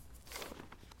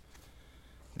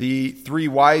The three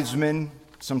wise men,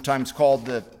 sometimes called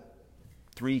the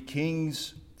three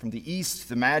kings from the east,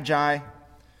 the Magi,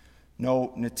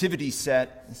 no nativity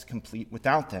set is complete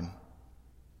without them.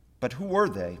 But who were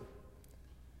they?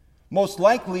 Most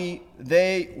likely,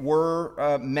 they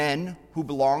were men who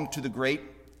belonged to the great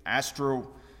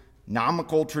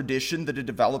astronomical tradition that had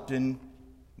developed in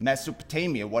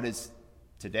Mesopotamia, what is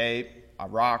today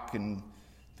Iraq and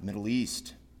the Middle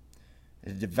East. It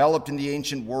had developed in the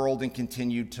ancient world and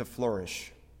continued to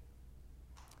flourish.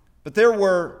 But there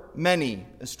were many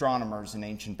astronomers in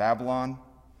ancient Babylon.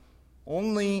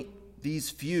 Only these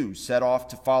few set off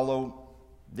to follow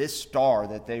this star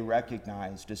that they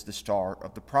recognized as the star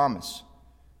of the promise.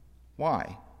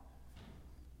 Why?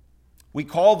 We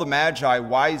call the Magi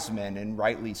wise men, and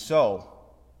rightly so.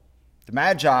 The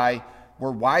Magi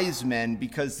were wise men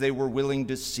because they were willing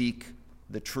to seek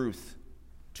the truth,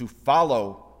 to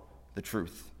follow the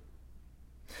truth.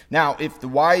 Now, if the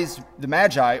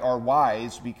Magi are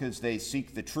wise because they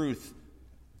seek the truth,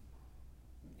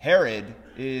 Herod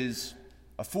is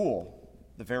a fool,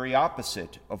 the very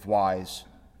opposite of wise.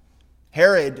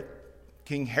 Herod,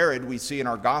 King Herod, we see in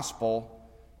our gospel,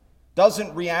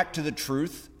 doesn't react to the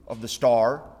truth of the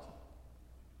star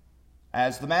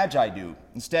as the Magi do.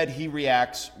 Instead, he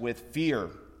reacts with fear.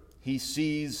 He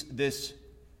sees this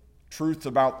truth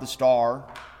about the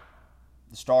star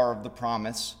of the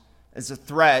promise, as a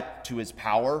threat to his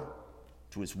power,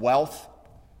 to his wealth,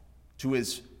 to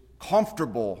his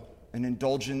comfortable and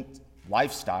indulgent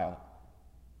lifestyle.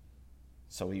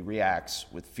 So he reacts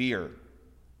with fear.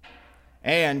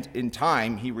 And in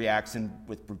time, he reacts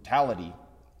with brutality.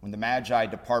 When the Magi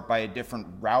depart by a different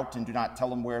route and do not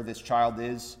tell him where this child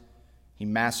is, he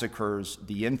massacres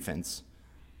the infants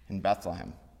in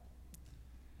Bethlehem.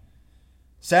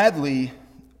 Sadly,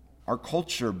 our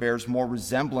culture bears more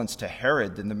resemblance to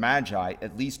Herod than the Magi,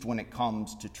 at least when it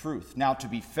comes to truth. Now, to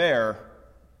be fair,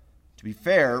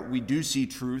 we do see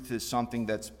truth as something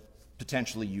that's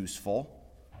potentially useful,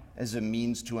 as a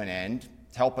means to an end,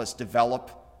 to help us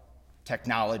develop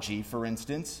technology, for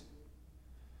instance.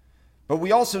 But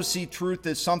we also see truth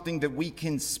as something that we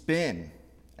can spin,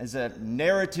 as a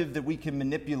narrative that we can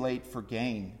manipulate for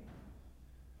gain.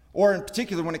 Or in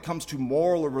particular, when it comes to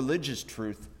moral or religious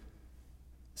truth,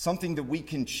 something that we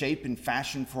can shape and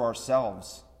fashion for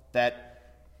ourselves,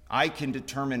 that I can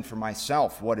determine for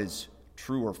myself what is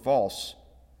true or false,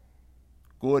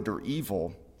 good or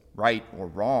evil, right or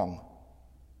wrong.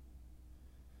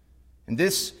 And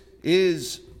this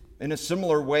is in a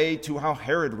similar way to how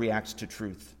Herod reacts to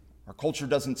truth. Our culture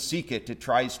doesn't seek it. It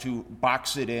tries to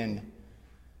box it in,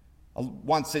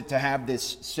 wants it to have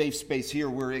this safe space here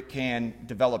where it can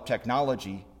develop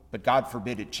technology, but God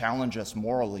forbid it challenge us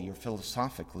morally or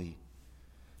philosophically.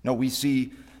 No, we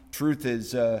see truth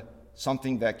as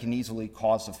something that can easily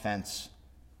cause offense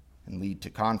and lead to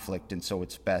conflict, and so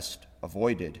it's best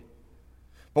avoided.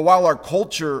 But while our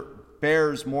culture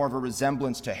bears more of a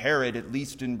resemblance to Herod, at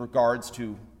least in regards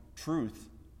to truth,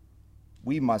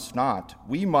 we must not.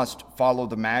 We must follow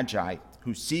the Magi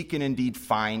who seek and indeed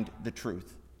find the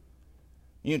truth.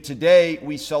 Today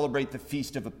we celebrate the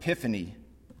Feast of Epiphany.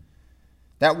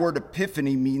 That word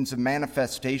epiphany means a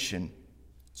manifestation.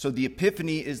 So the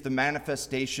epiphany is the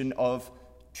manifestation of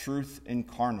truth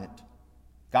incarnate.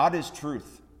 God is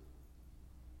truth.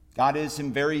 God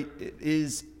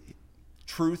is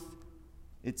truth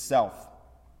itself,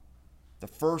 the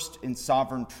first and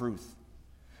sovereign truth.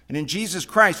 And in Jesus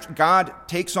Christ, God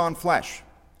takes on flesh.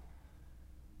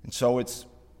 And so it's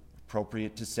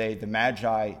appropriate to say the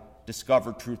Magi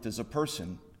discover truth as a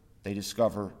person. They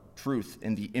discover truth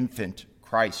in the infant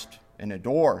Christ and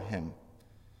adore him.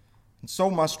 And so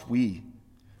must we.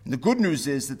 And the good news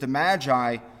is that the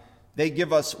Magi, they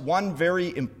give us one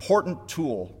very important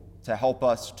tool to help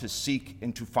us to seek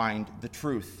and to find the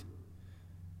truth.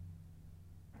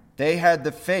 They had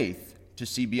the faith to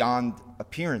see beyond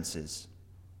appearances.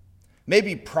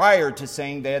 Maybe prior to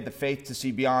saying they had the faith to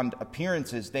see beyond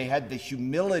appearances, they had the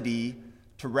humility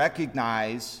to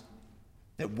recognize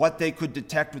that what they could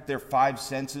detect with their five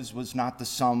senses was not the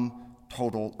sum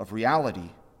total of reality.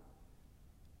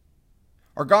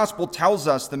 Our gospel tells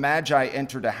us the Magi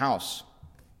entered a house.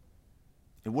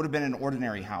 It would have been an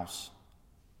ordinary house,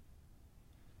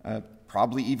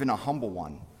 probably even a humble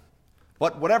one.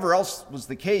 But whatever else was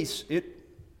the case, it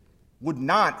would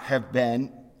not have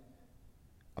been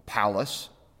a palace.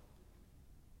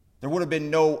 There would have been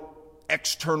no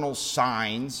external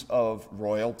signs of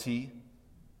royalty,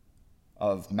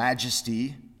 of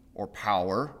majesty, or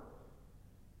power.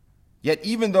 Yet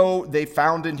even though they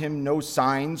found in him no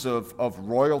signs of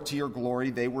royalty or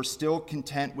glory, they were still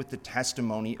content with the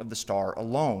testimony of the star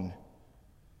alone.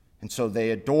 And so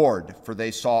they adored, for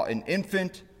they saw an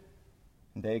infant,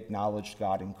 and they acknowledged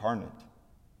God incarnate.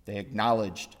 They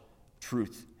acknowledged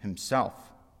truth himself.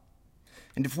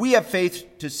 And if we have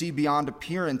faith to see beyond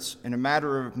appearance, in a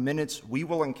matter of minutes, we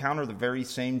will encounter the very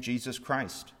same Jesus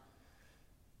Christ.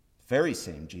 The very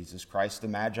same Jesus Christ the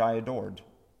Magi adored,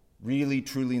 really,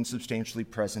 truly, and substantially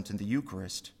present in the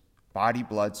Eucharist, body,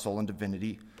 blood, soul, and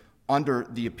divinity, under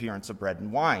the appearance of bread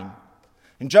and wine.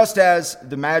 And just as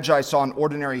the Magi saw an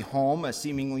ordinary home, a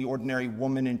seemingly ordinary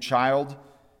woman and child,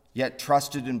 yet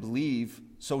trusted and believed,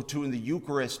 so too in the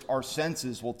Eucharist our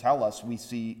senses will tell us we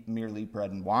see merely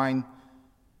bread and wine,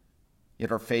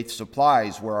 yet our faith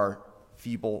supplies where our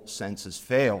feeble senses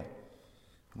fail.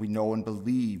 We know and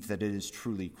believe that it is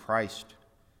truly Christ.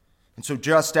 And so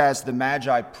just as the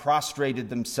Magi prostrated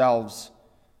themselves,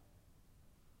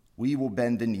 we will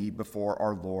bend the knee before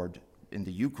our Lord in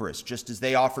the Eucharist. Just as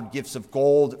they offered gifts of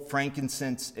gold,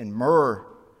 frankincense, and myrrh,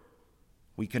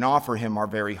 we can offer him our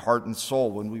very heart and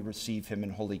soul when we receive him in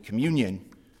Holy Communion.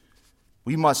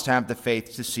 We must have the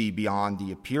faith to see beyond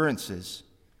the appearances,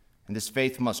 and this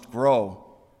faith must grow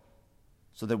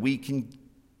so that we can,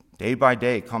 day by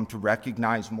day, come to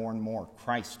recognize more and more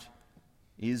Christ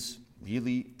is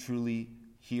really, truly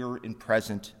here and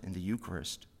present in the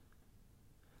Eucharist.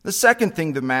 The second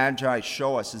thing the Magi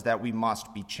show us is that we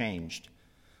must be changed.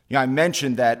 I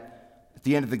mentioned that at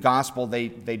the end of the gospel, they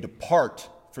depart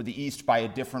for the east by a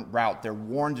different route. They're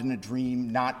warned in a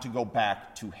dream not to go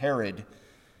back to Herod,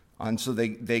 and so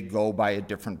they go by a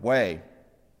different way.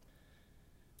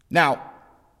 Now,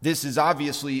 this is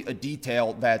obviously a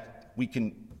detail that we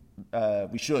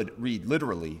should read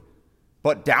literally,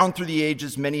 but down through the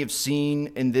ages, many have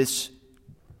seen in this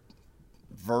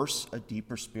verse a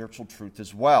deeper spiritual truth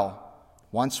as well.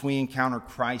 Once we encounter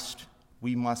Christ,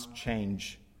 we must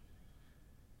change.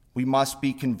 We must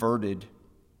be converted.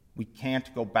 We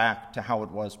can't go back to how it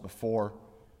was before.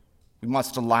 We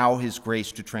must allow his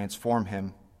grace to transform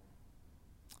him.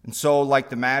 And so, like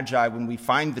the Magi, when we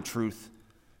find the truth,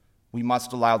 we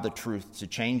must allow the truth to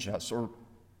change us, or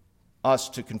us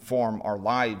to conform our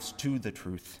lives to the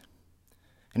truth.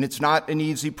 And it's not an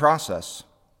easy process.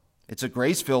 It's a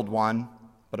grace-filled one,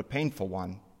 but a painful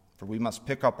one, for we must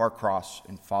pick up our cross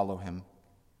and follow him.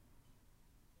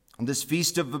 On this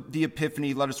feast of the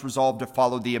Epiphany, let us resolve to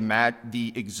follow the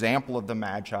example of the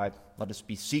Magi. Let us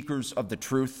be seekers of the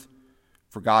truth,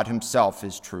 for God himself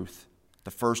is truth,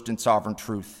 the first and sovereign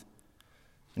truth.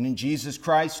 And in Jesus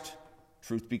Christ,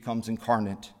 truth becomes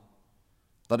incarnate.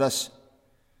 Let us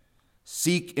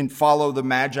seek and follow the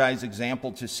Magi's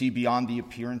example to see beyond the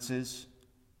appearances,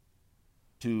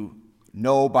 to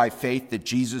know by faith that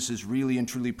Jesus is really and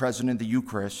truly present in the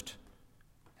Eucharist,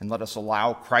 and let us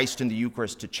allow Christ in the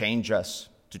Eucharist to change us,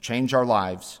 to change our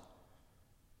lives.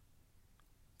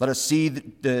 Let us see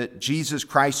that Jesus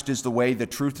Christ is the way, the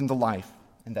truth, and the life,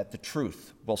 and that the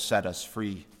truth will set us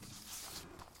free.